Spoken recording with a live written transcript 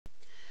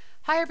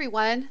Hi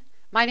everyone,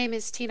 my name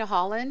is Tina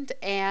Holland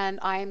and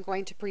I am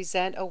going to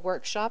present a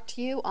workshop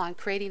to you on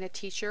creating a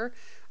teacher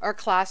or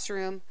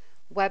classroom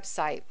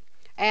website.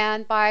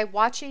 And by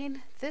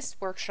watching this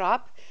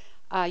workshop,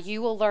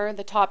 you will learn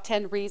the top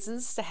 10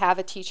 reasons to have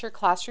a teacher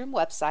classroom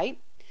website.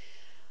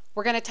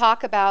 We're going to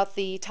talk about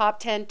the top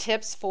 10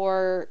 tips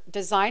for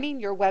designing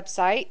your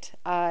website,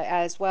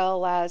 as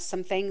well as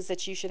some things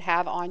that you should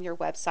have on your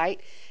website.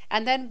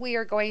 And then we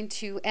are going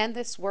to end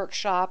this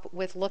workshop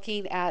with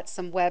looking at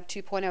some Web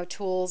 2.0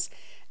 tools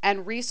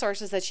and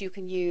resources that you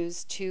can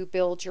use to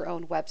build your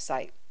own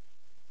website.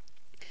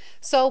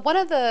 So, one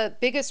of the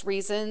biggest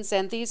reasons,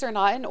 and these are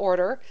not in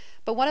order,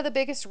 but one of the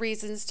biggest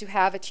reasons to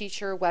have a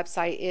teacher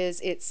website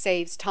is it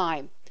saves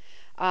time.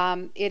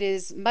 It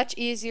is much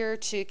easier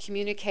to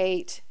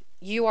communicate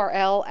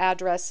URL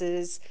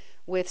addresses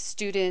with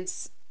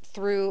students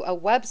through a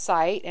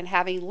website and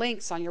having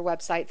links on your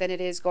website than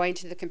it is going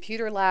to the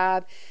computer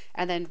lab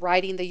and then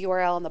writing the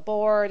URL on the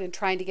board and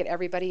trying to get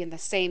everybody in the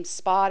same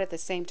spot at the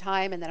same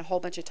time, and then a whole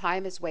bunch of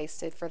time is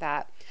wasted for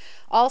that.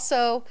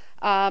 Also,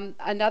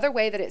 another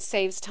way that it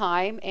saves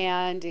time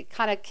and it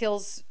kind of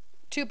kills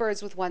two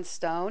birds with one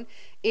stone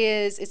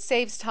is it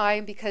saves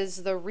time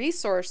because the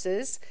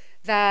resources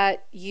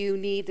that you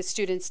need the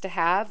students to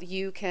have,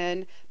 you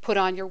can put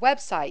on your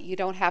website. You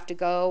don't have to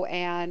go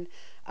and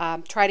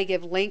try to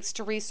give links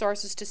to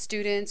resources to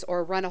students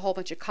or run a whole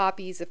bunch of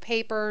copies of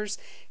papers,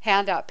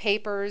 hand out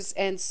papers.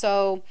 And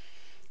so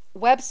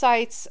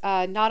websites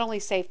not only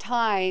save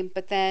time,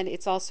 but then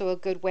it's also a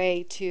good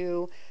way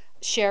to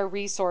share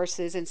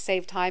resources and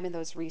save time in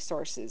those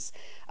resources.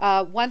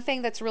 One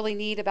thing that's really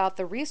neat about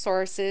the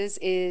resources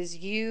is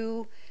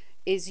you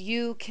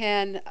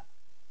can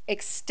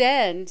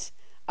extend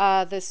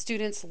the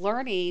students'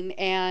 learning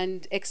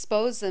and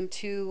expose them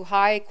to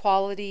high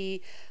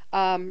quality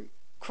um,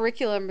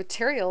 curriculum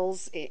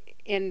materials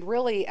in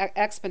really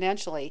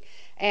exponentially.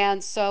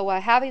 And so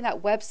having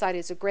that website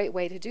is a great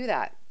way to do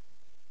that.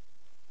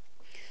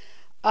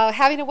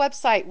 Having a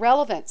website,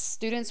 relevance.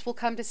 Students will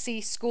come to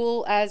see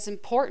school as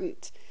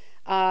important.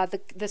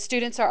 The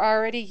students are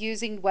already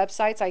using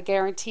websites, I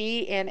guarantee,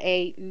 in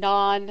a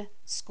non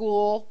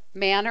school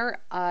manner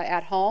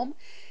at home.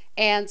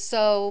 And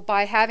so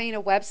by having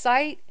a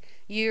website,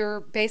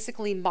 you're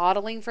basically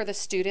modeling for the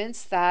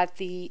students that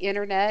the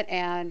internet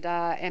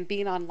and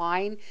being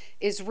online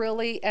is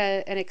really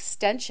an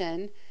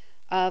extension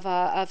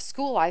of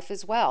school life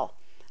as well.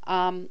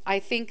 I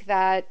think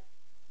that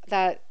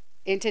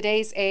in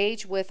today's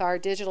age with our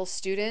digital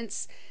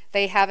students,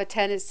 they have a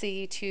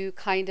tendency to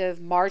kind of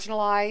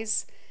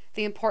marginalize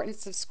the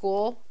importance of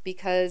school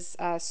because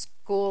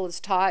school is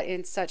taught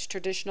in such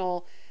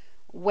traditional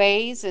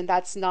ways, and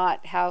that's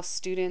not how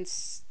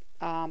students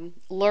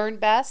learn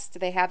best.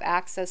 They have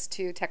access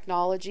to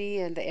technology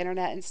and the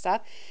internet and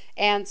stuff,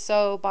 and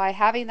so by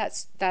having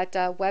that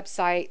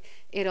website,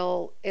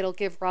 it'll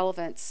give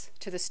relevance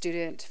to the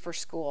student for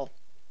school.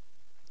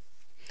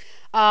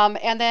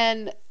 And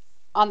then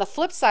on the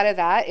flip side of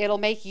that, it'll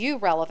make you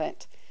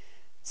relevant.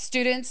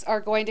 Students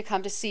are going to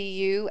come to see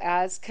you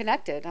as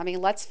connected. I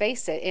mean, let's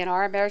face it, in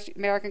our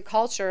American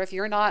culture, if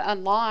you're not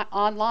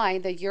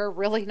online, then you're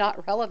really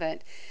not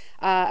relevant.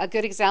 A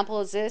good example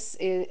of this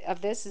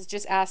is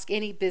just ask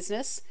any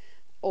business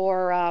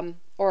or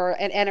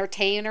an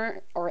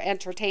entertainer or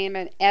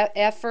entertainment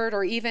effort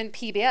or even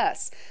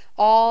PBS.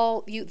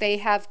 They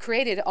have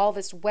created all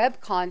this web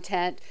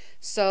content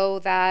so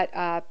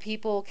that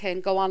people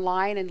can go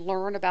online and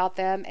learn about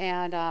them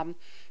and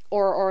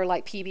or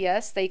like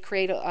PBS, they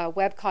create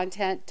web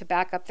content to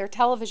back up their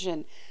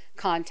television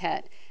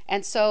content.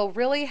 And so,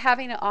 really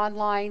having an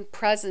online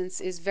presence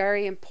is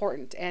very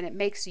important and it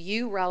makes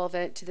you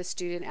relevant to the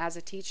student as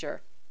a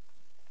teacher.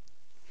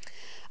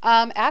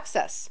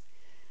 Access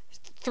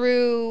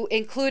through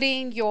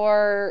including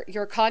your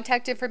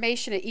contact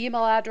information, an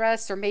email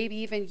address, or maybe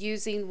even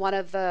using one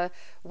of the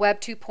Web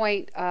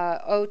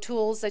 2.0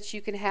 tools that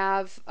you can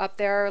have up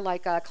there,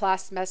 like a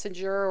Class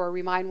Messenger or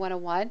Remind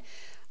 101.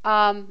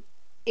 Um,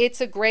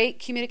 it's a great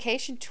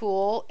communication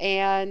tool,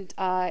 and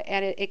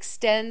it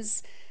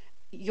extends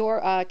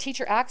your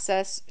teacher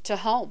access to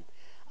home.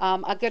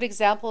 A good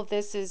example of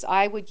this is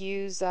I would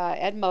use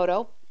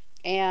Edmodo,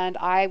 and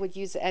I would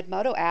use the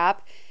Edmodo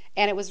app,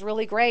 and it was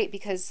really great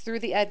because through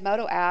the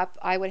Edmodo app,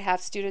 I would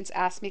have students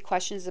ask me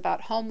questions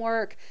about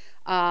homework,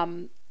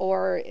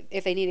 or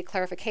if they needed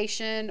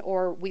clarification,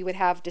 or we would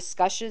have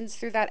discussions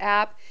through that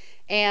app.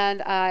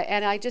 And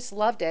I just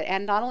loved it.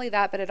 And not only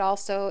that, but it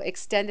also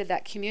extended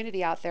that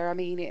community out there. I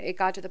mean, it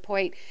got to the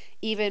point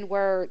even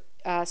where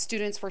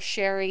students were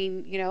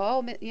sharing,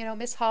 oh,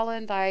 Miss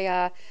Holland,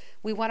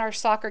 we won our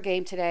soccer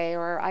game today,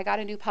 or I got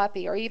a new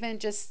puppy, or even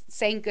just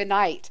saying good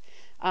night.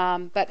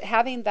 But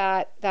having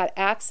that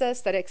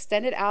access, that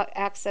extended out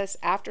access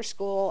after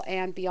school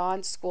and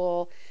beyond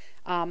school,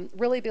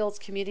 really builds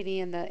community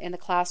in the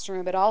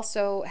classroom. It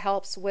also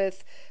helps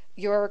with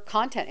your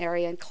content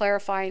area and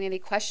clarifying any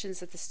questions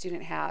that the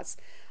student has.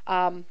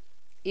 Um,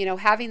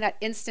 Having that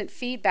instant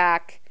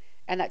feedback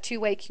and that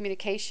two-way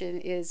communication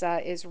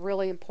is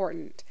really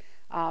important.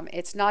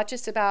 It's not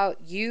just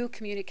about you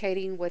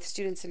communicating with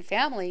students and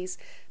families,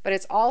 but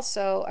it's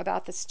also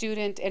about the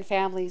student and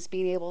families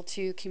being able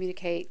to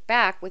communicate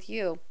back with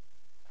you.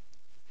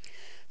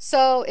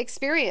 So,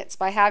 experience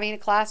by having a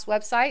class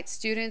website,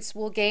 students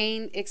will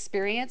gain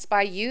experience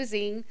by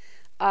using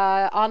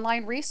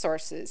online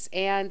resources.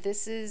 And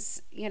this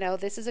is a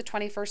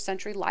 21st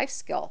century life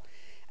skill.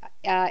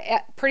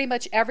 Pretty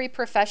much every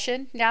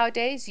profession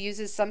nowadays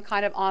uses some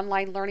kind of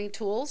online learning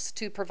tools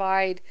to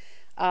provide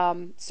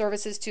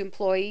services to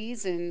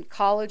employees in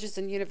colleges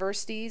and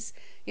universities.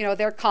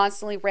 They're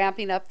constantly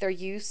ramping up their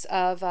use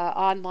of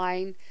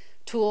online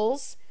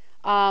tools.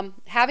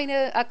 Having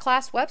a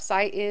class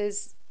website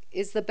is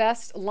the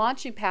best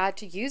launching pad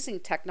to using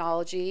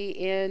technology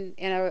in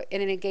an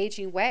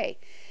engaging way.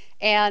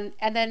 And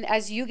then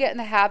as you get in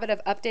the habit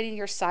of updating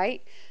your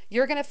site,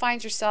 you're going to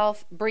find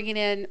yourself bringing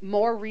in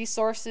more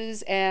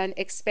resources and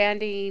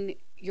expanding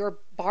your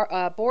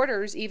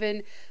borders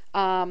even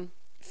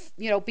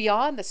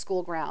beyond the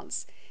school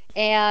grounds.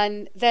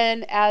 And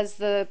then as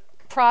the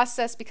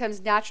process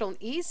becomes natural and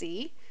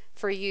easy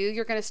for you,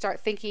 you're going to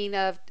start thinking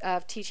of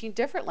teaching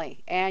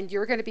differently, and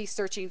you're going to be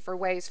searching for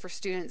ways for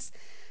students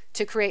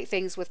to create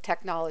things with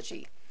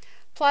technology.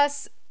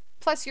 Plus,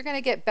 plus you're going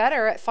to get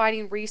better at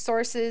finding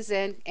resources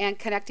and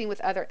connecting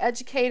with other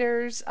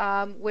educators,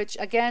 which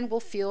again will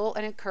fuel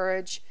and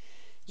encourage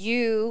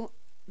you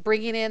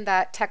bringing in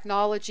that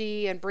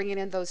technology and bringing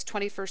in those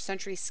 21st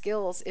century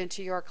skills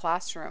into your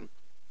classroom.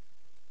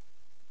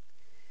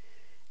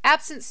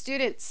 Absent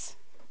students.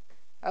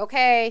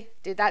 Okay,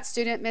 did that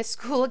student miss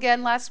school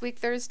again last week,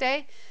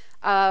 Thursday?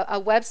 A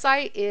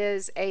website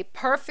is a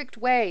perfect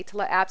way to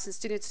let absent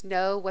students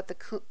know what the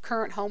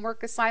current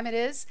homework assignment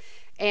is.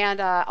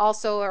 And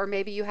also, or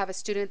maybe you have a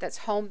student that's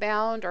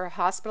homebound or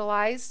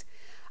hospitalized.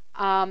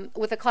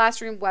 With a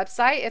classroom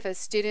website, if a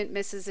student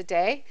misses a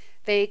day,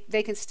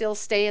 they can still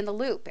stay in the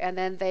loop, and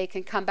then they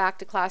can come back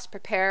to class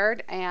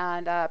prepared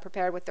and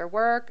prepared with their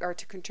work or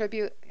to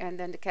contribute and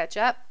then to catch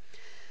up.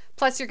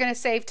 Plus, you're going to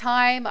save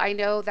time. I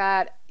know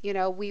that,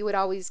 we would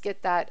always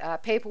get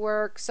that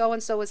paperwork. So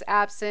and so was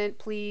absent.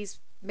 Please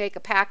make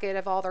a packet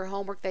of all their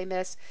homework they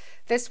missed.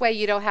 This way,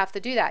 you don't have to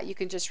do that. You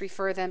can just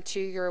refer them to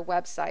your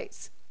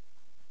websites.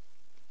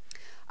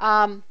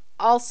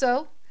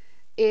 Also,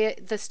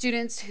 the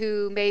students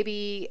who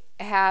maybe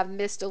have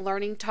missed a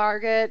learning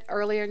target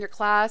earlier in your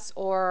class,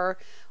 or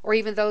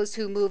even those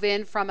who move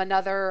in from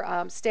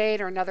another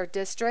state or another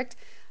district,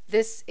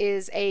 this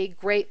is a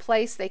great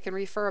place they can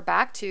refer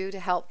back to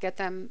help get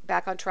them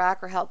back on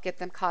track or help get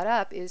them caught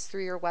up is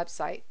through your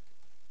website.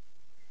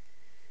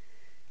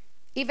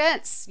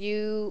 Events.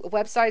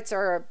 Websites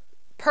are a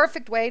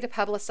perfect way to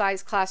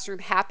publicize classroom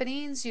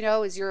happenings.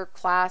 Is your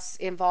class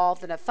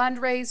involved in a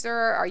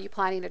fundraiser? Are you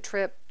planning a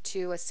trip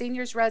to a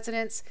senior's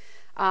residence?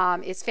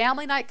 Is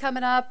family night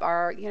coming up?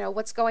 Or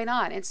what's going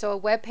on? And so a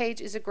web page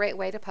is a great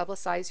way to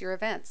publicize your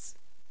events.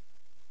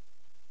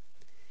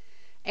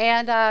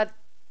 And a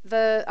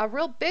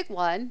real big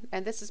one,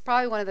 and this is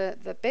probably one of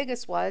the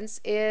biggest ones,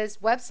 is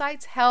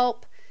websites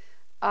help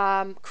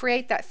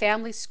create that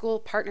family school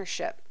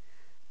partnership.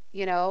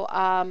 You know,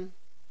 um,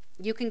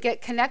 you can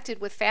get connected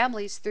with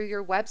families through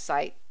your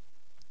website.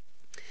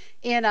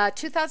 In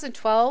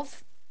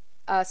 2012,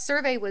 a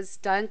survey was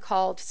done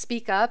called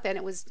Speak Up, and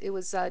it was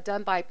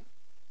done by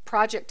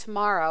Project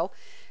Tomorrow,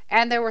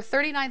 and there were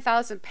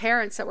 39,000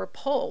 parents that were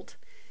polled.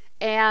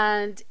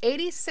 And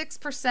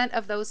 86%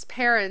 of those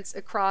parents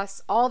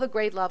across all the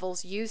grade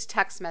levels use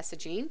text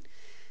messaging.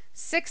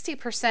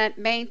 60%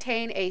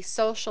 maintain a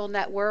social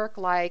network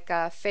like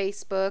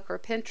Facebook or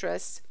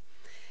Pinterest.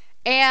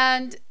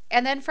 And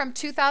then from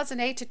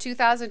 2008 to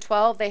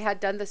 2012, they had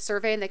done the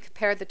survey and they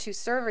compared the two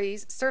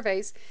surveys,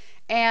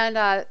 and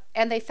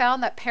they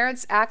found that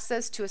parents'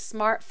 access to a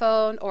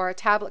smartphone or a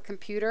tablet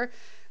computer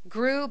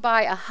grew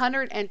by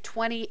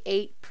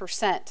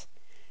 128%,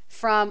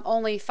 from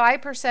only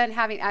 5%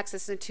 having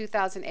access in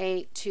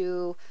 2008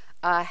 to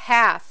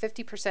half,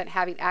 50%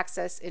 having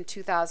access in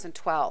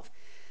 2012.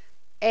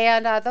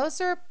 And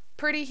those are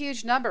pretty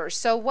huge numbers.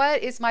 So,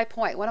 what is my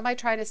point? What am I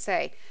trying to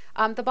say?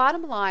 The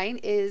bottom line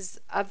is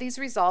of these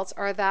results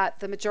are that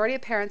the majority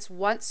of parents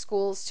want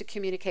schools to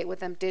communicate with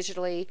them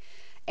digitally.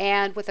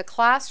 And with a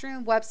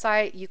classroom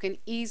website, you can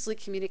easily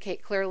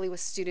communicate clearly with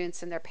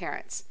students and their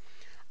parents.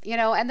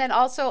 And then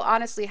also,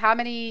 honestly, how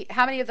many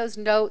of those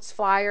notes,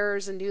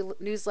 flyers, and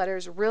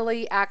newsletters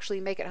really actually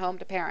make it home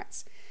to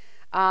parents?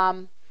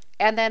 Um,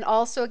 and then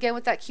also, again,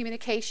 with that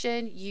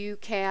communication, you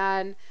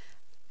can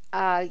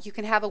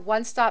have a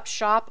one-stop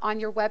shop on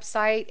your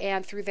website,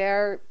 and through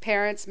their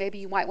parents, maybe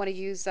you might want to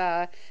use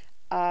a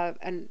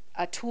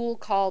tool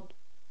called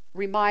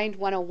Remind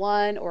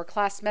 101 or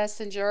Class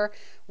Messenger,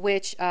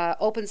 which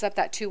opens up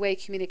that two-way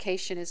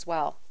communication as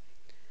well.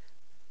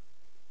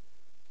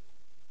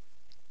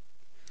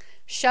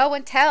 Show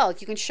and tell.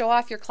 You can show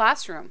off your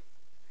classroom.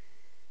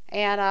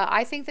 And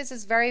I think this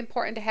is very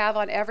important to have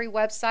on every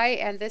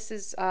website, and this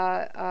is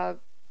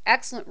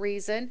excellent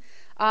reason.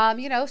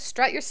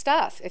 Strut your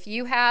stuff. If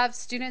you have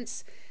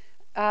students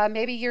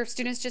Maybe your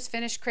students just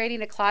finished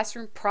creating a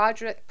classroom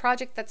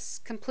project that's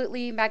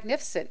completely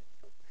magnificent.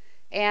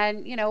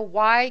 And,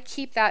 why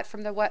keep that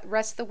from the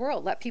rest of the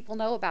world? Let people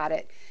know about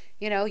it.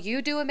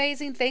 You do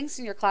amazing things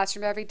in your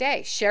classroom every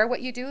day. Share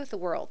what you do with the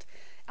world.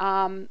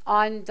 On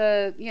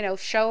the,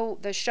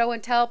 show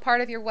and tell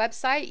part of your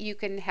website, you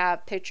can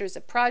have pictures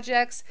of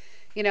projects.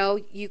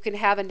 You can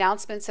have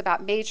announcements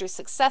about major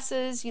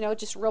successes,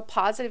 just real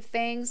positive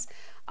things.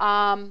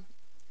 Um,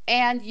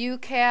 and you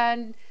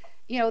can,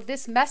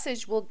 this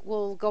message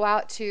will go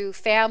out to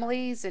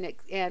families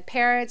and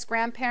parents,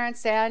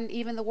 grandparents, and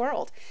even the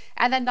world.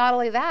 And then not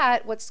only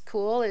that, what's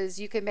cool is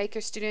you can make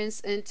your students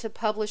into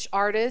published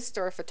artists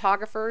or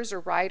photographers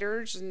or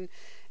writers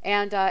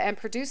and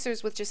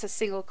producers with just a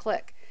single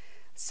click.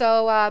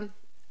 So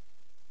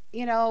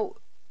you know,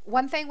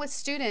 one thing with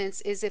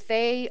students is if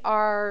they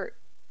are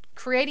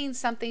creating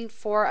something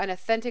for an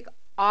authentic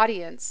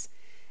audience,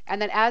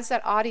 and then as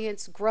that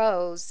audience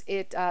grows,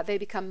 they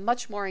become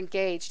much more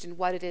engaged in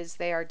what it is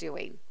they are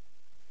doing.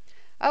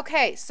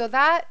 Okay, so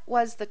that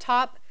was the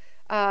top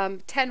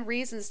 10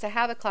 reasons to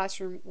have a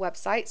classroom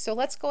website. So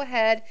let's go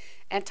ahead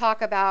and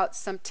talk about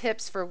some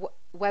tips for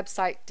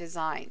website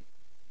design.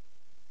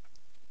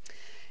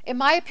 In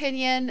my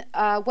opinion,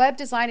 web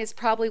design is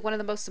probably one of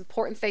the most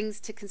important things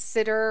to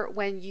consider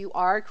when you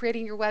are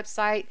creating your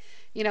website.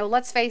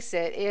 Let's face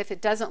it, if it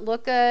doesn't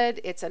look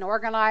good, it's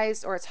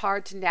unorganized, or it's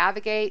hard to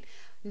navigate,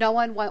 no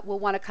one will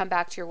want to come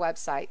back to your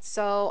website.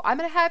 So I'm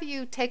going to have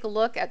you take a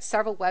look at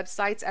several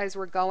websites as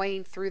we're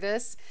going through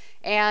this.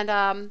 And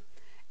all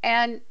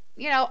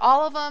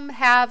of them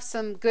have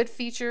some good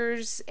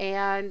features,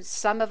 and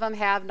some of them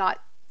have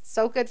not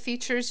so good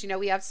features.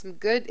 We have some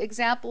good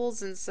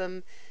examples and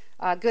some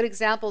good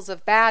examples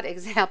of bad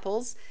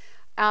examples.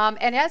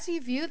 And as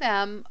you view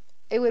them,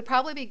 it would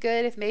probably be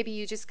good if maybe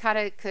you just kind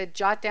of could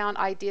jot down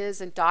ideas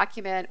and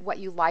document what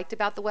you liked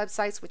about the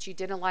websites, what you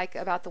didn't like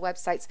about the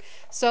websites.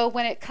 So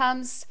when it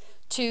comes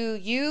to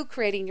you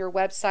creating your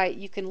website,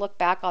 you can look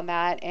back on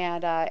that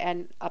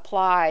and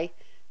apply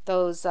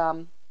those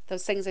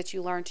things that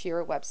you learned to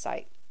your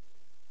website.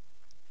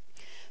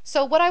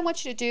 So what I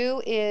want you to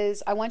do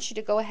is I want you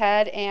to go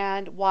ahead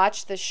and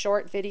watch this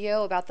short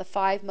video about the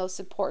 5 most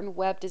important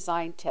web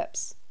design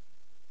tips.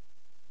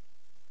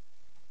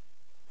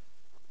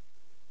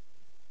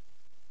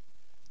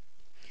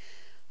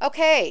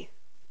 Okay,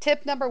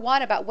 tip number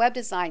 1 about web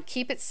design,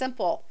 keep it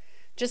simple.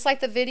 Just like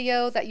the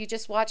video that you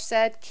just watched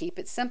said, keep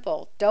it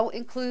simple. Don't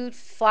include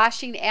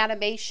flashing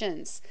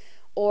animations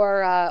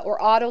or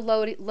auto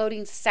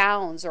loading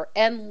sounds or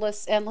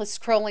endless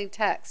scrolling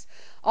text.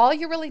 All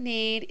you really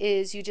need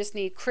is you just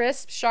need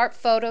crisp, sharp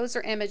photos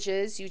or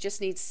images. You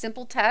just need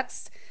simple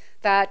text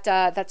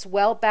that's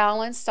well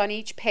balanced on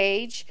each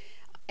page,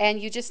 and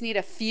you just need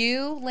a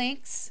few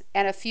links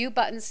and a few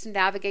buttons to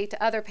navigate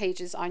to other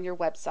pages on your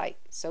website.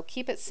 So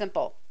keep it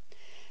simple.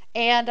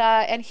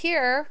 And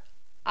here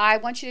I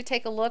want you to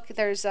take a look.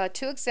 There's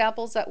 2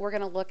 examples that we're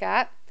going to look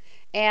at,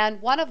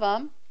 and one of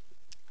them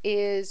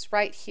is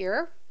right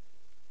here.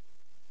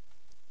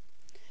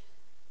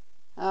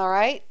 All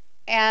right.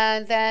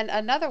 And then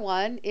another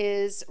one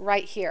is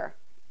right here.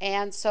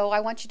 And so I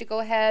want you to go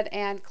ahead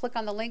and click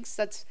on the links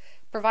that's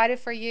provided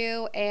for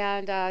you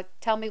and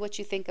tell me what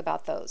you think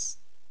about those.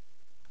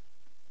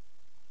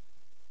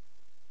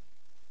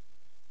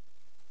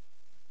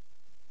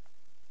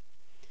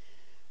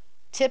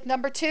 Tip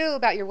number 2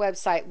 about your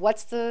website.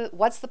 What's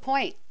the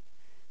point?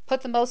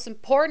 Put the most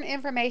important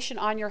information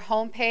on your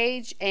home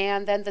page,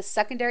 and then the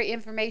secondary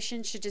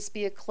information should just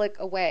be a click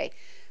away.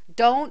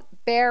 Don't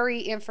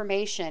bury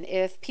information.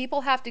 If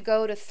people have to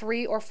go to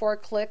 3 or 4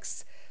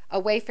 clicks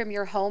away from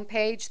your home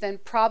page, then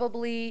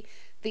probably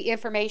the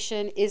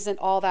information isn't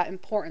all that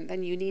important.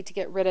 Then you need to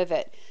get rid of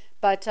it.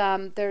 But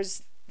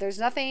there's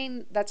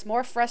nothing that's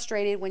more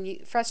frustrating when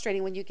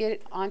you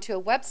get onto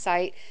a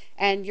website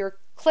and you're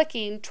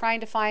clicking trying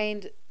to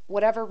find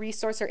whatever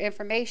resource or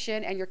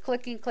information, and you're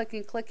clicking,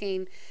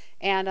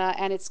 and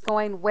it's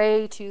going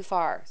way too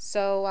far.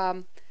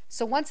 So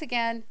once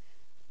again,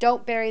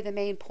 don't bury the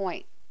main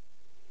point.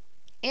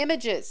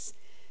 Images.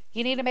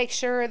 You need to make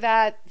sure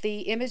that the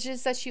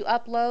images that you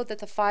upload, that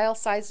the file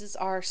sizes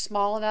are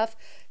small enough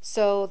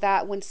so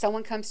that when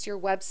someone comes to your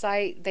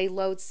website, they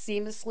load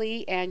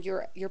seamlessly and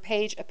your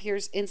page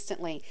appears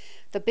instantly.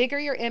 The bigger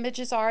your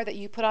images are that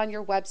you put on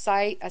your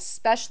website,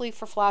 especially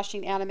for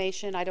flashing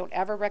animation, I don't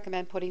ever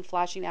recommend putting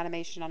flashing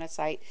animation on a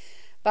site,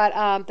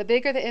 but the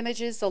bigger the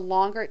images, the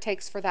longer it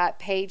takes for that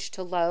page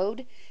to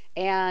load.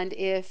 And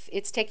if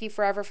it's taking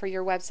forever for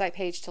your website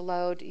page to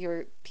load,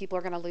 your people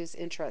are going to lose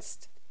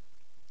interest.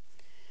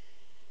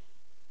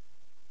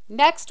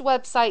 Next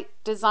website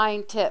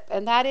design tip,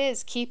 and that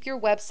is keep your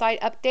website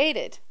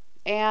updated.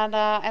 And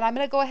I'm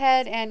going to go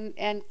ahead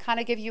and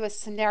kind of give you a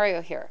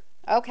scenario here.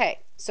 Okay,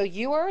 so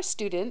you are a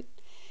student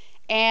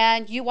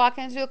and you walk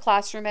into a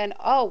classroom and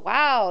oh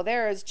wow,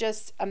 there is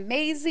just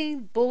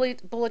amazing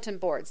bulletin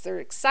boards. They're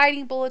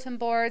exciting bulletin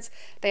boards.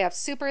 They have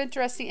super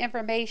interesting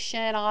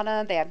information on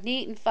them. They have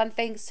neat and fun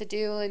things to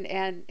do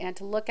and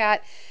to look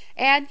at.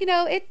 And you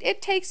know,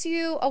 it takes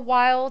you a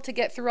while to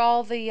get through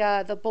all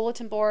the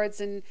bulletin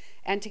boards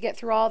and to get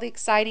through all the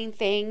exciting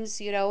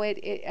things. You know,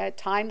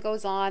 time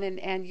goes on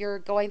and you're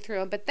going through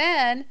them. But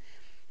then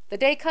the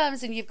day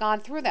comes and you've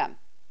gone through them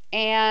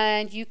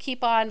and you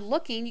keep on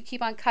looking, you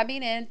keep on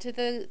coming into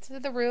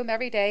the room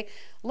every day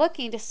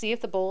looking to see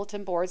if the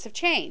bulletin boards have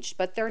changed,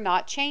 but they're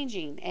not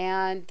changing.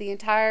 And the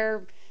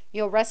entire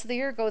rest of the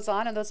year goes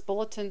on and those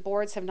bulletin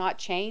boards have not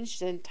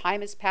changed and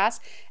time has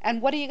passed. And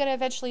what are you going to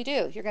eventually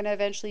do? You're going to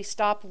eventually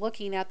stop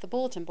looking at the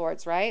bulletin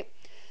boards, right?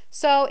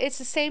 So it's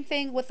the same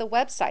thing with the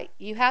website.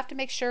 You have to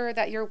make sure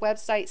that your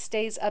website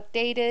stays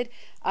updated,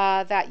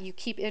 that you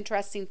keep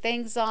interesting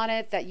things on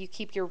it, that you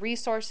keep your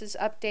resources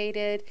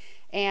updated,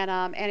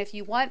 and if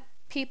you want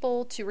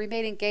people to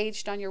remain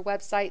engaged on your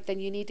website, then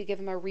you need to give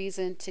them a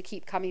reason to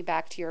keep coming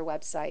back to your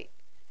website.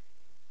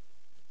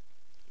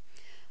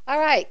 All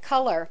right,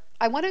 color.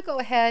 I want to go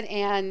ahead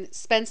and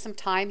spend some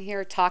time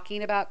here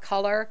talking about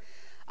color.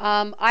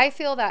 I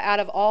feel that out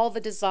of all the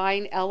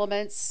design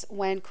elements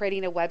when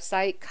creating a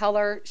website,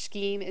 color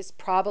scheme is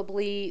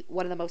probably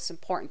one of the most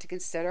important to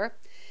consider.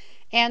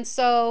 And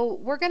so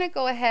we're going to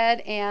go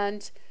ahead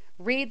and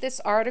read this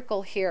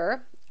article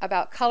here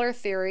about color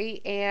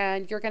theory,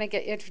 and you're going to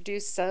get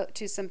introduced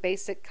to some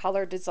basic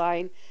color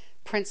design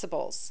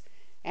principles.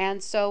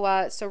 And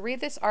so read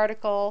this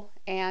article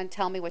and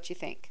tell me what you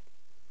think.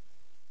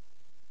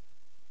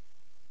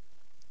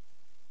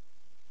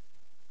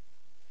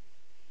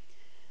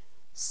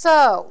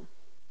 So,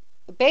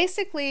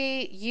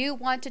 basically, you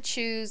want to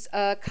choose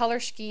a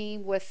color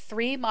scheme with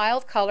three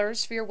mild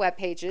colors for your web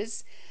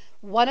pages.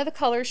 One of the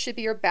colors should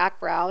be your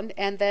background,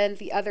 and then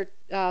the other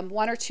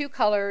one or two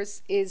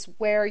colors is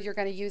where you're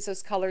going to use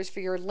those colors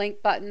for your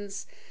link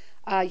buttons,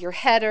 your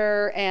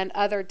header, and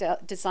other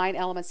design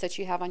elements that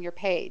you have on your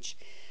page.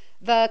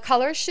 The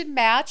colors should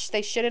match,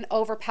 they shouldn't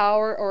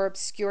overpower or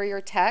obscure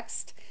your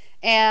text.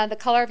 And the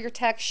color of your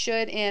text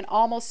should, in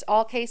almost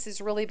all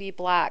cases, really be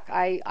black.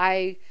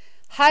 I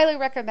highly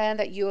recommend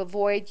that you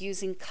avoid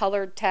using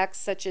colored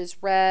text such as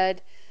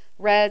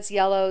reds,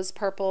 yellows,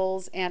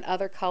 purples, and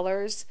other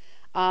colors.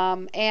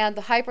 And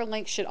the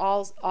hyperlink should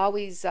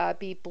always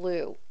be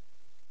blue.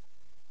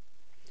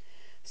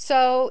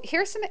 So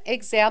here's some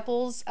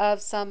examples of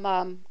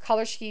some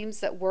color schemes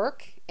that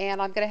work,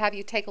 and I'm going to have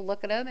you take a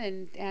look at them,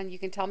 and you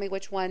can tell me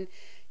which one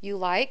you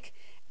like.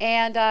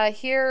 And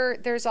here,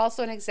 there's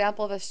also an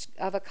example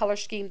of a color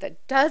scheme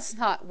that does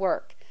not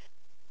work.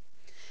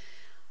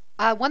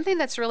 One thing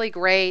that's really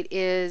great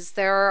is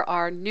there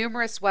are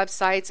numerous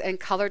websites and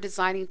color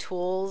designing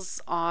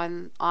tools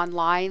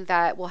online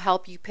that will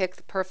help you pick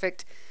the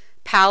perfect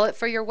palette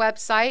for your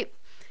website.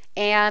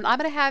 And I'm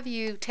going to have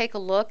you take a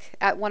look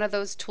at one of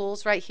those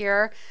tools right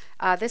here.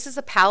 This is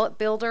a palette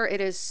builder.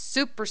 It is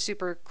super,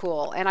 super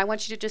cool. And I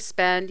want you to just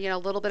spend, a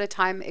little bit of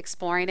time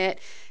exploring it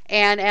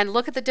and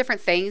look at the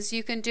different things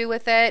you can do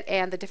with it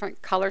and the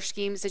different color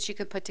schemes that you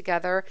can put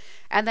together.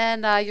 And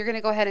then you're going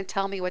to go ahead and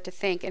tell me what to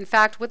think. In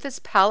fact, with this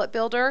palette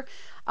builder,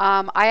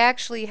 I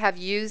actually have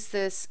used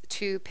this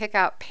to pick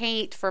out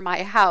paint for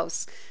my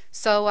house.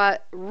 So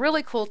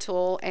really cool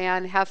tool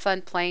and have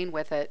fun playing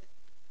with it.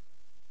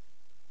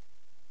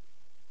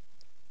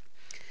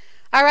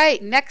 All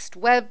right, next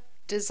web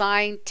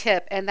design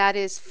tip, and that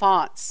is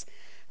fonts.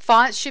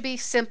 Fonts should be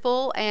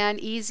simple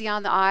and easy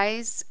on the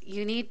eyes.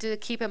 You need to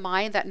keep in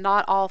mind that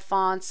not all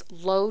fonts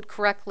load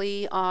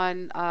correctly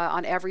on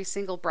every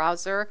single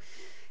browser.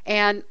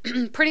 And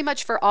pretty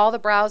much for all the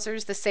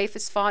browsers, the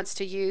safest fonts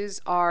to use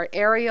are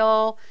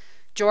Arial,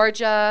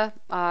 Georgia,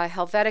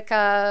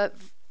 Helvetica,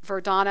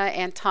 Verdana,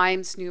 and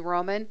Times New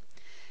Roman.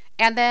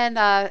 And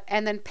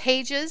then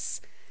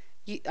Pages.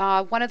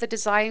 One of the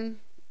design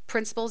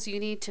principles you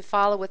need to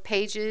follow with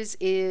Pages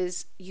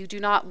is you do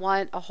not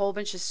want a whole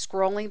bunch of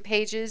scrolling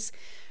pages.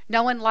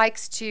 No one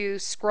likes to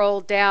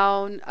scroll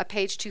down a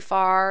page too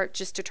far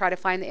just to try to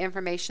find the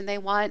information they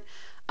want.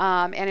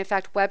 And in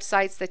fact,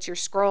 websites that you're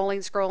scrolling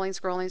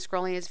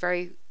is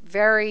very,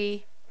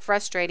 very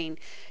frustrating.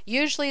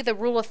 Usually, the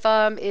rule of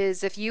thumb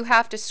is if you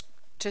have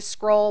to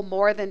scroll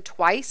more than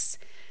twice,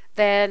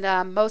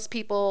 then most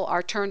people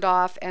are turned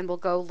off and will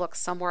go look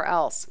somewhere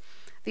else.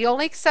 The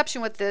only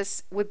exception with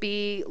this would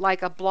be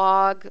like a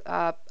blog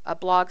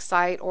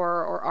site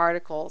or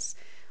articles.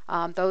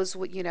 Those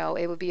would,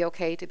 it would be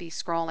okay to be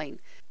scrolling.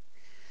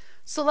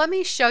 So let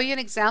me show you an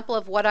example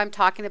of what I'm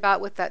talking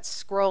about with that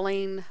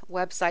scrolling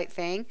website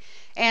thing.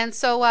 And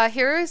so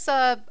here is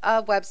a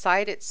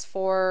website. It's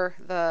for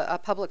a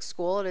public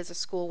school. It is a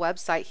school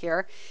website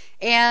here.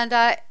 And,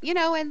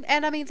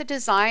 and I mean, the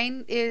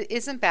design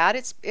isn't bad.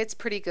 It's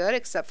pretty good,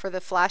 except for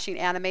the flashing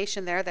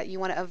animation there that you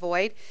want to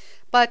avoid.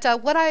 But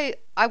what I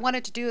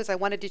wanted to do is I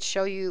wanted to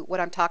show you what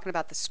I'm talking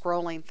about, the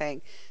scrolling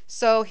thing.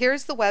 So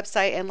here's the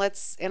website,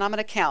 and I'm going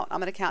to count. I'm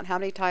going to count how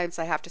many times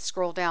I have to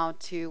scroll down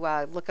to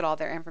look at all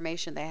their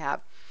information they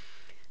have.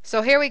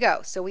 So here we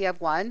go. So we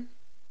have 1,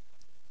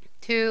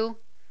 2,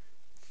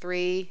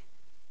 3,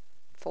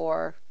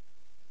 4,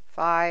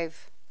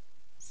 5,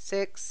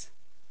 6,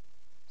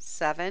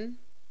 7,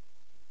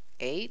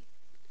 8,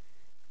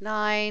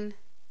 9,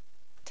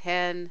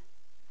 10.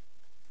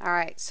 All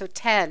right, so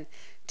 10.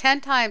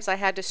 10 times I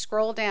had to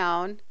scroll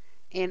down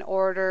in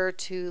order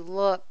to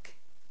look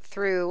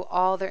through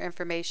all their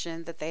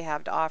information that they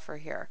have to offer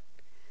here.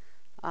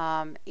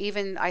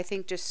 Even I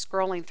think just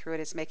scrolling through it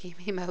is making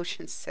me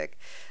motion sick.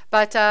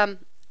 But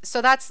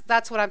so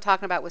that's what I'm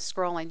talking about with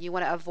scrolling. You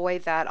want to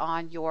avoid that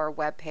on your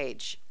web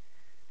page.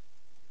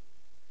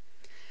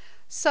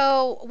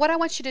 So what I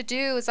want you to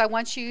do is I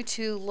want you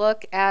to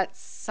look at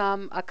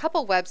a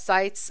couple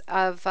websites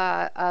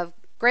of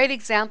great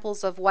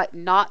examples of what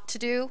not to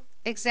do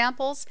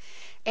examples,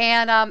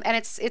 and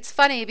it's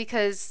funny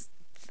because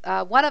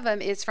one of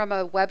them is from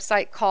a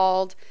website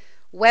called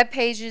Web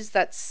Pages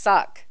That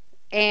Suck.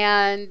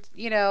 And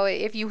you know,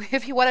 if you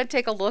if you want to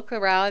take a look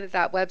around at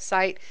that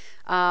website,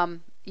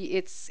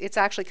 it's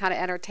actually kind of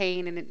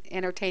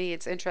entertaining.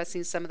 It's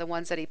interesting some of the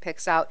ones that he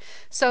picks out.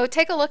 So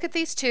take a look at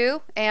these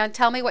two and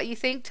tell me what you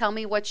think. Tell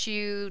me what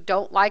you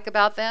don't like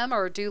about them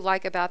or do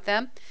like about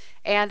them,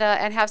 and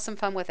have some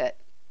fun with it.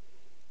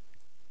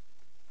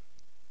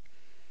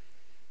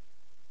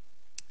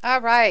 All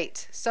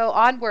right, so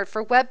onward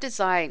for web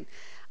design.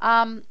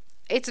 Um,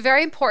 it's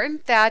very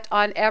important that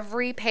on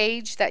every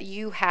page that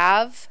you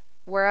have,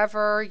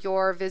 wherever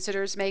your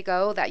visitors may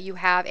go, that you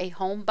have a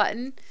home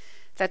button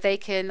that they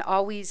can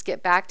always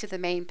get back to the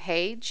main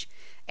page.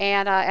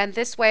 And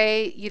this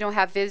way you don't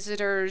have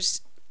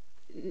visitors,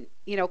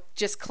 you know,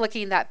 just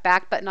clicking that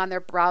back button on their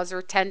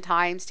browser 10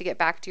 times to get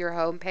back to your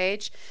home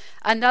page.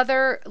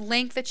 Another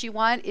link that you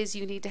want is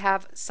you need to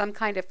have some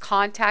kind of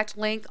contact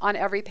link on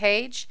every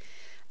page.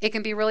 It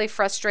can be really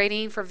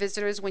frustrating for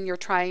visitors when you're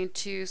trying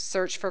to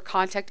search for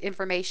contact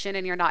information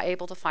and you're not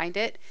able to find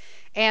it.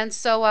 And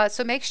so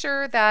make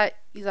sure that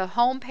the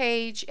home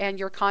page and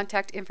your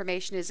contact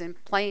information is in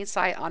plain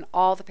sight on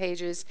all the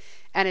pages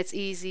and it's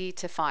easy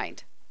to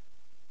find.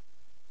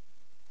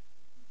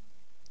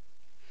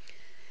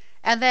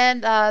 And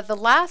then the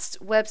last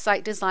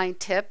website design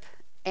tip,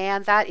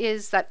 and that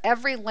is that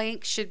every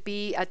link should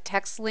be a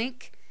text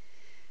link.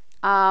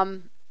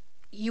 Um,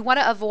 you want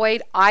to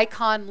avoid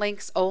icon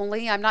links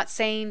only. I'm not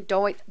saying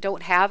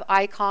don't have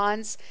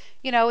icons.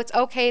 You know, it's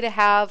okay to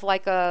have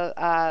like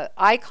a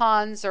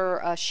icons or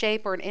a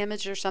shape or an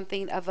image or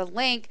something of a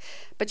link,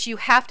 but you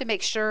have to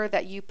make sure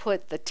that you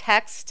put the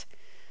text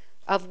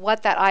of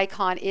what that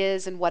icon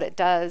is and what it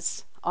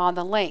does on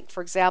the link.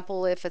 For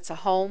example, if it's a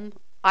home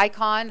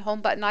icon, home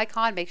button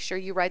icon, make sure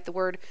you write the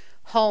word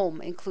home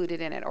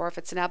included in it. Or if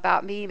it's an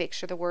about me, make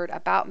sure the word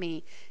about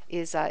me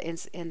is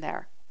in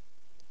there.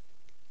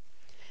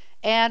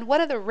 And one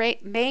of the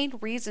main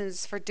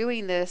reasons for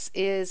doing this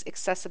is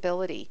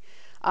accessibility.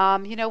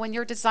 You know, when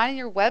you're designing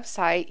your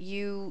website,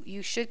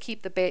 you should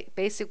keep the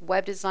basic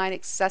web design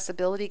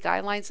accessibility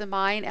guidelines in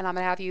mind, and I'm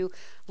going to have you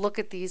look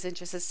at these in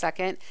just a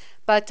second.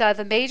 But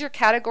the major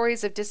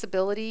categories of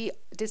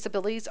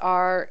disabilities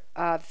are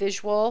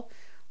visual,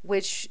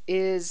 which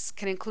is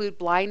can include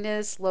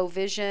blindness, low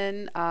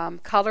vision,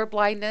 color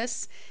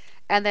blindness,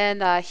 and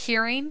then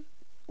hearing,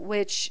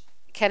 which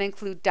can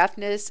include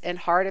deafness and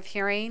hard of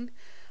hearing,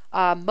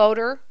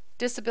 motor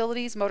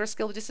disabilities, motor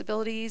skill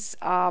disabilities,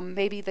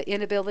 maybe the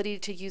inability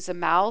to use a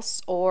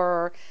mouse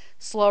or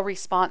slow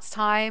response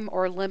time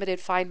or limited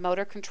fine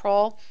motor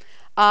control.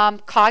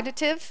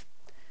 Cognitive,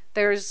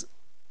 there's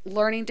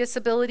learning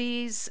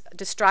disabilities,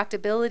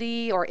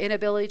 distractibility, or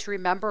inability to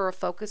remember or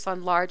focus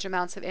on large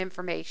amounts of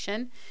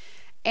information.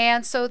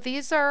 And so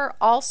these are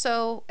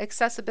also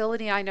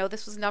accessibility. I know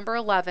this was number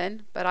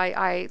 11, but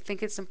I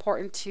think it's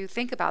important to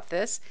think about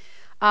this.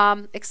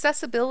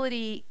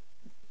 Accessibility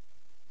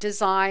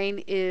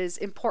design is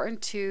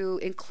important to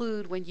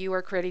include when you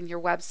are creating your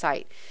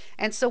website.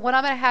 And so what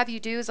I'm going to have you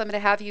do is I'm going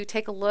to have you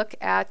take a look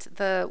at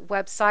the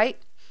website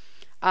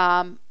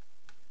um,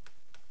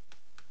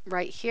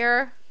 right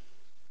here.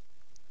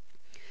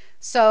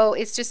 So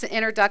it's just an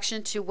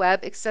introduction to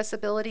web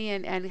accessibility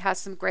and has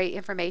some great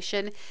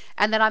information.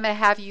 And then I'm going to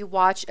have you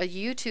watch a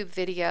YouTube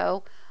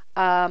video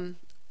um,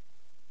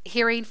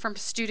 hearing from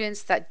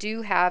students that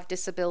do have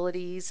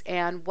disabilities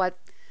and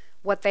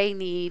what they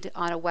need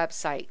on a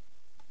website.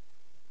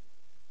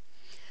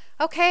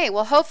 Okay,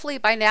 well, hopefully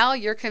by now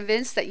you're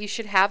convinced that you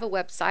should have a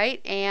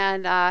website,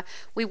 and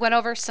we went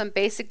over some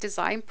basic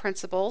design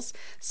principles.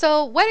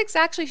 So, what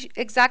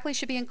exactly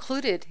should be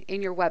included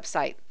in your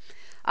website?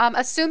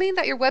 Assuming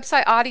that your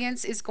website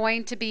audience is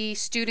going to be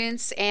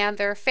students and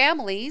their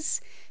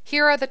families,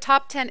 here are the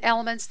top 10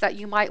 elements that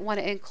you might want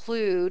to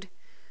include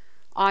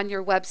on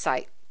your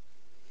website.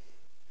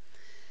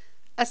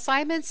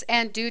 Assignments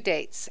and due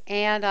dates.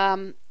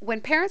 And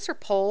when parents are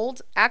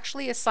polled,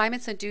 actually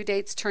assignments and due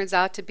dates turns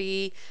out to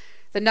be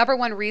the number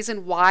one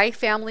reason why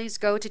families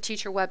go to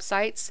teacher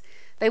websites.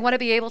 They want to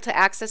be able to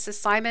access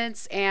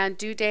assignments and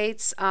due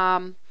dates.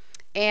 And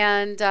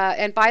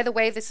by the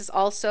way, this is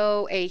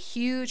also a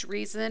huge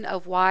reason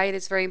of why it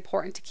is very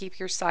important to keep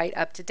your site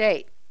up to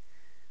date.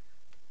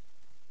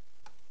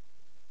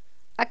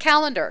 A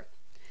calendar.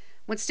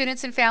 When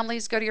students and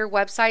families go to your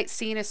website,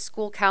 seeing a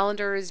school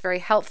calendar is very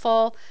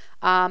helpful.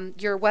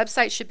 Your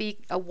website should be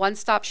a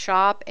one-stop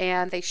shop,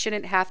 and they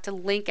shouldn't have to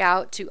link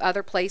out to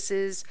other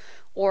places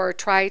or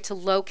try to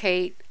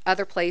locate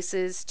other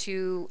places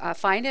to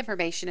find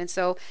information. And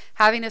so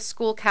having a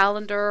school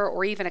calendar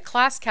or even a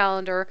class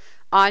calendar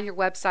on your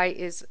website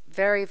is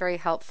very, very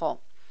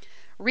helpful.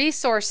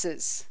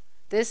 Resources.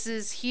 This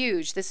is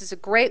huge. This is a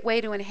great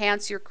way to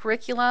enhance your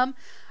curriculum.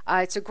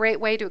 It's a great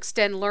way to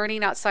extend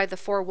learning outside the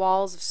four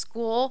walls of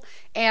school.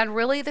 And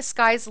really, the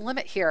sky's the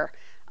limit here.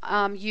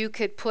 You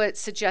could put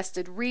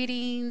suggested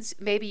readings.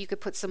 Maybe you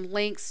could put some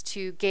links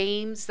to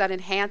games that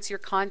enhance your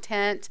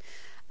content.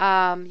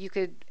 You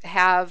could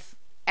have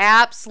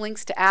apps,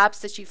 links to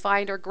apps that you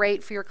find are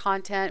great for your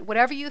content.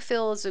 Whatever you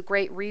feel is a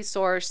great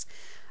resource.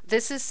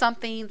 This is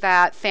something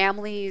that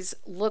families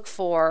look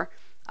for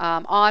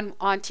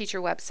on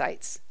teacher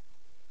websites.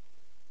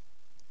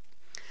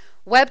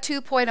 Web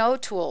 2.0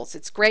 tools.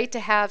 It's great to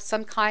have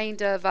some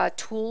kind of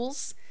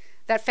tools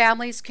that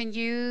families can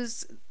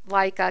use,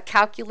 like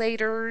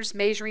calculators,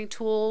 measuring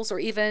tools, or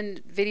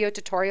even video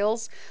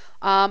tutorials,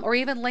 or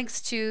even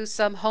links to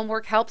some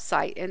homework help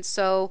site. And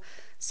so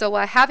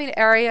having an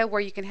area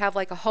where you can have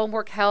like a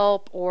homework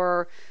help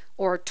or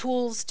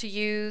tools to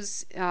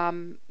use,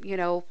 you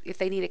know, if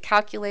they need a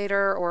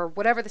calculator or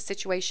whatever the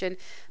situation,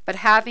 but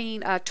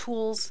having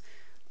tools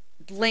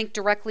linked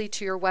directly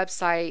to your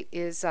website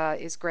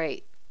is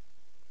great.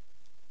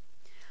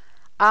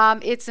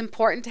 It's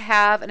important to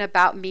have an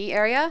About Me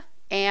area.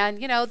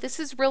 And, you know, this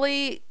is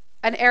really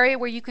an area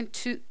where you can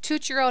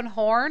toot your own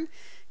horn.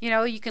 You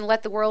know, you can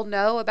let the world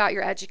know about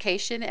your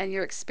education and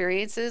your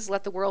experiences.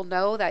 Let the world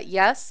know that,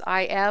 yes,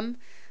 I am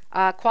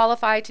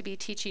qualified to be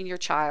teaching your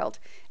child.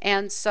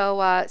 And so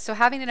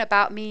having an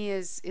About Me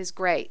is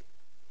great.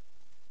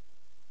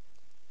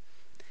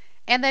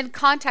 And then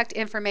contact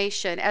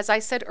information. As I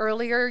said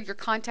earlier, your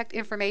contact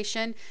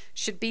information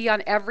should be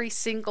on every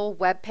single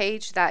web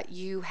page that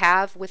you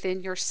have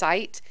within your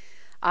site.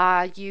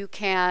 You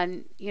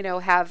can, you know,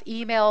 have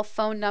email,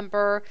 phone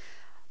number,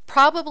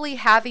 probably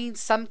having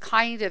some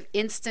kind of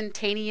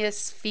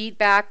instantaneous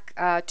feedback,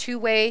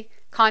 two-way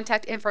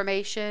contact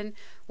information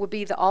would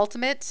be the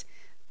ultimate.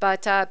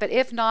 But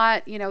if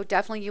not, you know,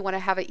 definitely you want to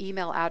have an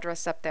email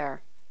address up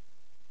there.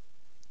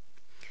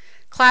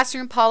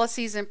 Classroom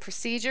policies and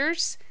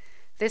procedures.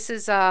 This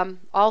is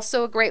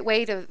also a great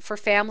way for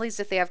families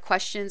if they have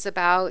questions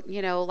about,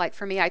 you know, like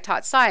for me, I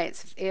taught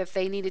science. If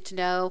they needed to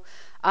know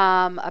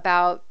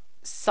about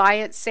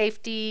science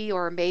safety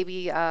or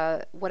maybe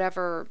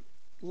whatever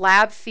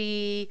lab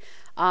fee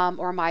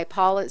or my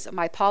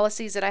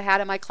policies that I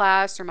had in my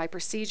class or my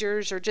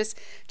procedures or just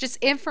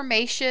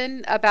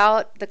information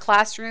about the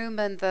classroom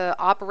and the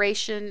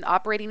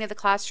operating of the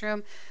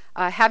classroom.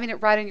 Having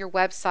it right on your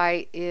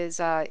website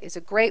is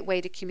a great way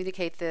to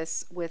communicate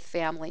this with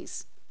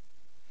families.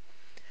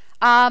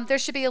 There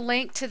should be a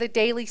link to the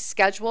daily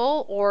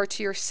schedule or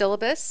to your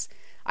syllabus.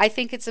 I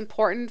think it's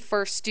important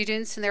for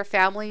students and their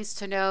families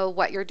to know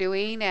what you're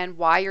doing and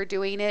why you're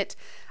doing it.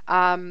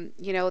 You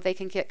know, they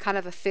can get kind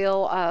of a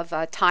feel of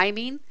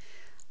timing.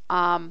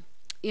 Um,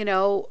 you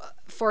know,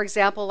 for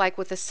example, like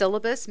with a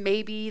syllabus,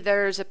 maybe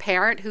there's a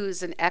parent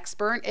who's an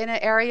expert in an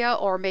area,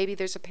 or maybe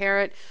there's a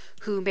parent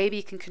who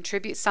maybe can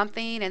contribute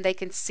something, and they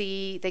can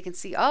see,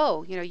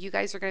 oh, you know, you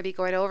guys are going to be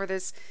going over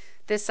this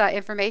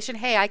information.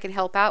 Hey, I can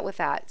help out with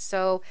that.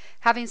 So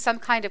having some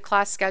kind of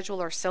class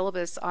schedule or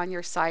syllabus on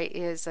your site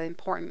is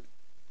important.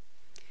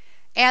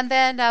 And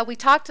then we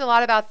talked a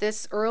lot about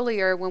this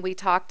earlier when we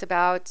talked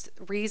about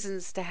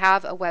reasons to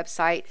have a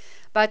website,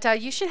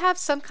 but you should have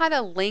some kind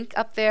of link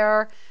up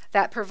there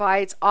that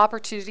provides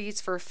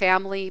opportunities for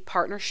family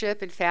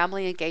partnership and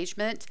family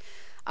engagement.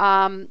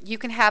 You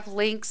can have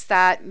links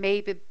that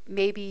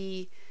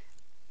maybe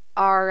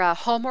are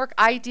homework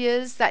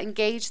ideas that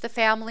engage the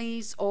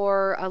families,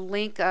 or a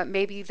link,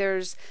 maybe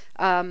there's,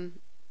 um,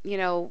 you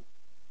know,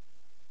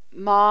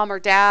 mom or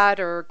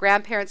dad or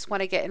grandparents want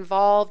to get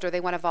involved or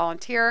they want to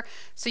volunteer.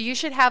 So you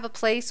should have a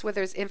place where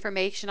there's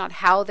information on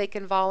how they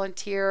can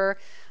volunteer,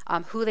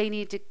 who they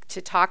need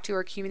to talk to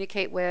or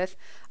communicate with.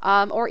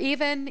 Or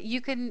even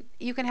you can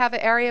have an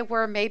area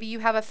where maybe you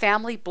have a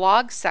family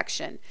blog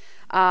section.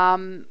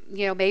 You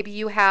know, maybe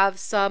you have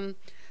some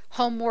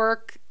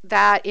homework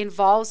that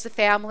involves the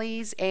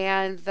families,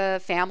 and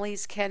the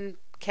families can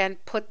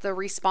put the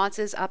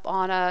responses up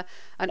on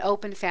an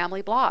open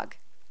family blog.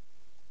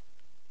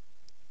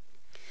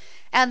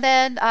 And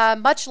then,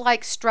 much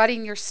like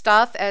strutting your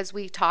stuff, as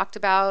we talked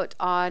about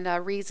on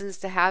reasons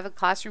to have a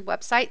classroom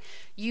website,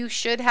 you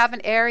should have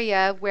an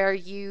area where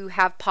you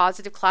have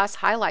positive class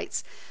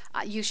highlights.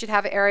 You should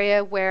have an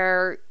area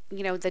where,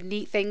 you know, the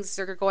neat things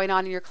that are going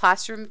on in your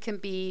classroom can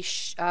be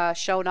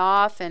shown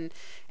off and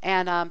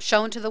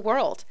shown to the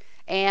world.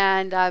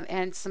 And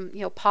some,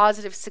 you know,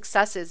 positive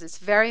successes. It's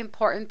very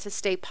important to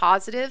stay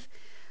positive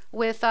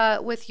with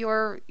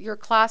your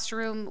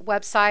classroom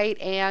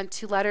website and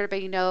to let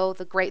everybody know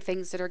the great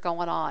things that are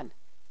going on.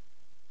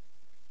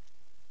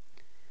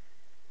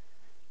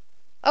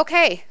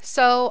 Okay,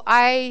 so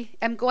I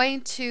am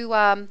going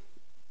to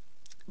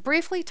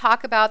briefly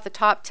talk about the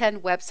top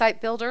 10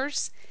 website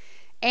builders.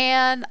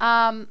 And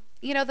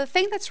the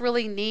thing that's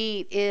really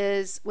neat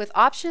is with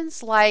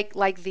options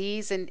like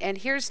these, and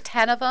here's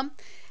 10 of them,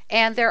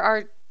 and there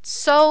are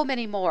so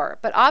many more.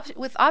 But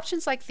with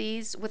options like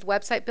these with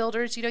website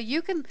builders,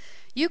 you can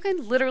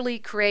literally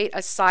create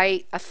a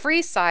site, a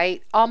free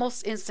site,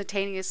 almost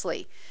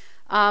instantaneously.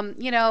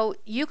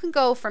 You can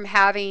go from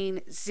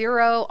having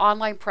zero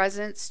online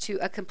presence to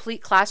a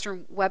complete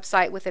classroom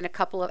website within a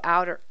couple of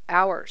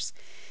hours.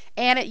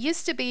 And it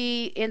used to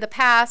be in the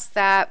past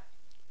that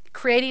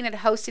creating and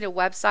hosting a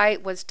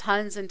website was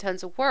tons and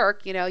tons of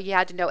work. You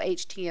had to know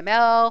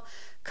HTML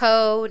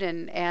code,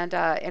 and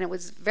it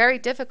was very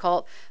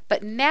difficult.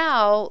 But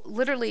now,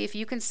 literally, if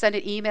you can send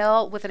an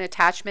email with an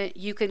attachment,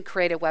 you can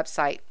create a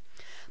website.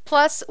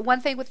 Plus,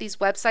 one thing with these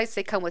websites,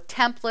 they come with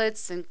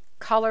templates and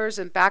colors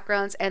and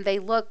backgrounds, and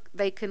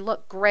they can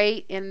look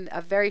great in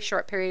a very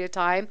short period of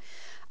time.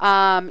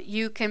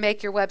 You can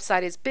make your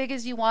website as big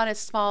as you want, as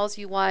small as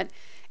you want,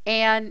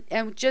 and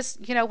just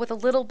with a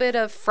little bit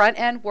of front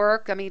end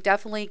work. I mean,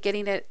 definitely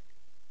getting it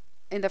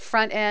in the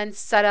front end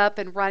set up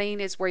and running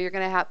is where you're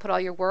going to have put all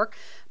your work.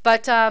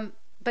 But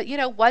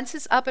once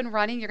it's up and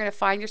running, you're going to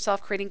find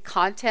yourself creating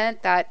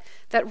content that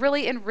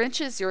really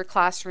enriches your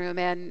classroom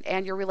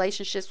and your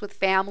relationships with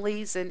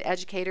families and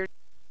educators.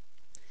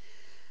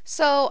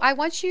 So I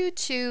want you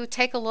to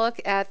take a look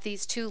at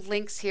these two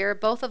links here.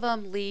 Both of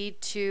them lead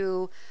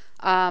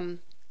um,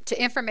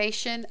 to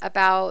information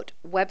about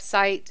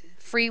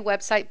free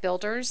website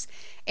builders,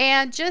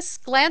 and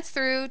just glance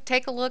through,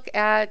 take a look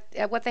at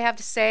what they have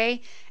to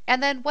say.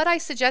 And then what I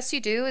suggest you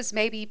do is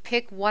maybe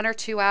pick one or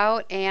two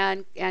out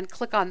and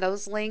click on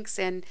those links,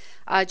 and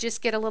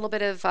just get a little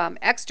bit of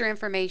extra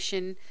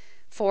information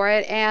for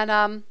it. And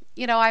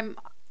I'm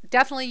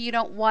definitely, you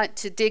don't want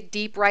to dig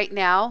deep right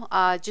now.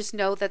 Just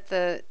know that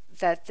the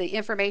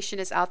information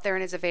is out there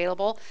and is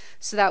available,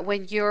 so that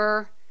when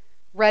you're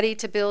ready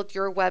to build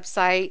your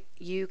website,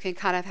 you can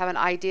kind of have an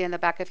idea in the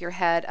back of your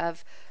head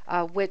of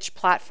which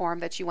platform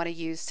that you want to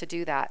use to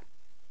do that.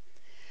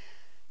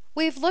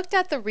 We've looked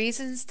at the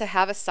reasons to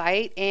have a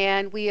site,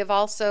 and we have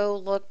also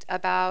looked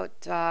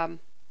about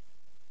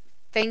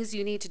things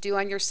you need to do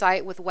on your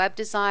site with web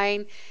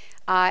design,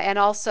 and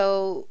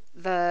also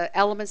the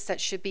elements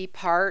that should be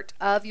part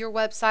of your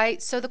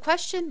website. So the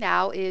question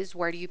now is,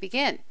 where do you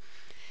begin?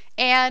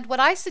 And what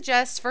I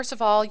suggest, first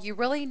of all, you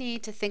really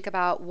need to think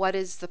about what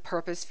is the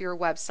purpose for your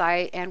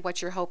website and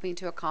what you're hoping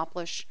to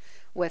accomplish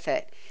with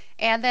it.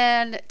 And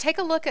then take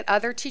a look at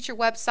other teacher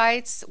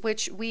websites,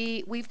 which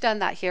we've done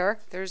that here.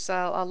 There's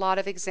a lot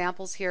of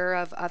examples here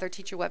of other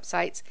teacher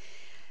websites.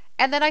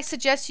 And then I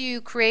suggest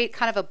you create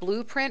kind of a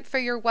blueprint for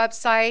your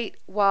website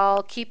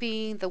while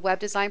keeping the web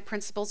design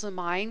principles in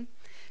mind.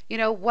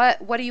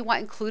 What do you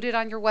want included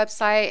on your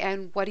website,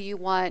 and what do you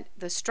want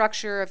the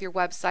structure of your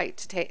website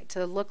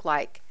to look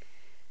like?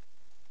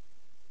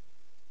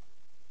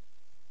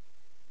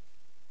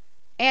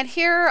 And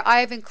here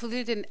I've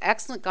included an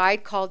excellent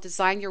guide called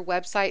Design Your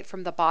Website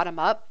from the Bottom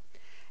Up.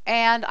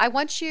 And I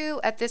want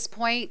you at this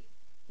point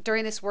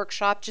during this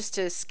workshop just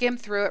to skim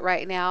through it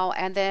right now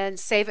and then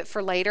save it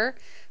for later,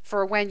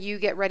 for when you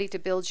get ready to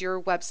build your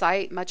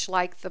website. Much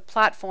like the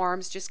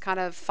platforms, just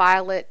kind of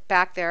file it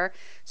back there,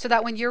 so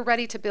that when you're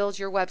ready to build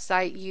your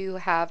website, you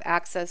have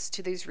access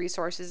to these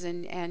resources,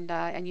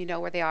 and you know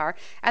where they are.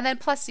 And then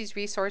plus, these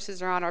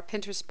resources are on our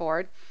Pinterest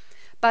board.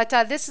 But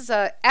this is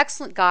an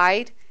excellent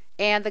guide,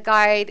 and the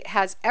guide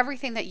has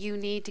everything that you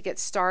need to get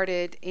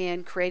started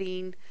in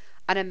creating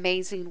an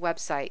amazing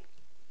website.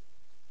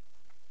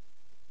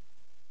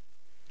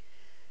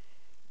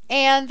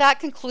 And that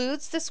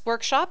concludes this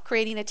workshop,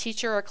 Creating a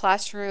Teacher or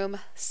Classroom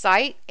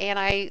Site. And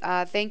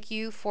I thank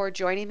you for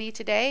joining me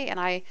today. And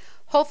I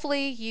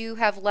hopefully you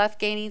have left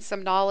gaining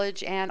some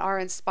knowledge and are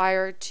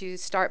inspired to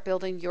start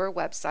building your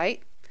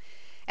website.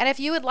 And if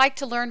you would like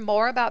to learn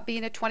more about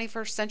being a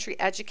 21st century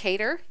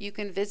educator, you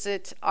can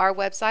visit our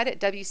website at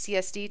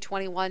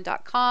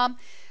wcsd21.com.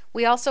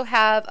 We also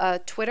have a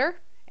Twitter,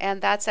 and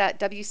that's at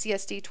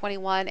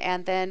WCSD21,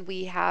 and then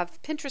we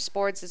have Pinterest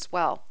boards as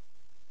well.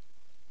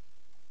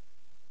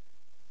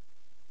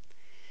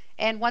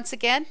 And once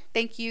again,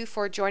 thank you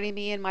for joining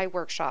me in my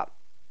workshop.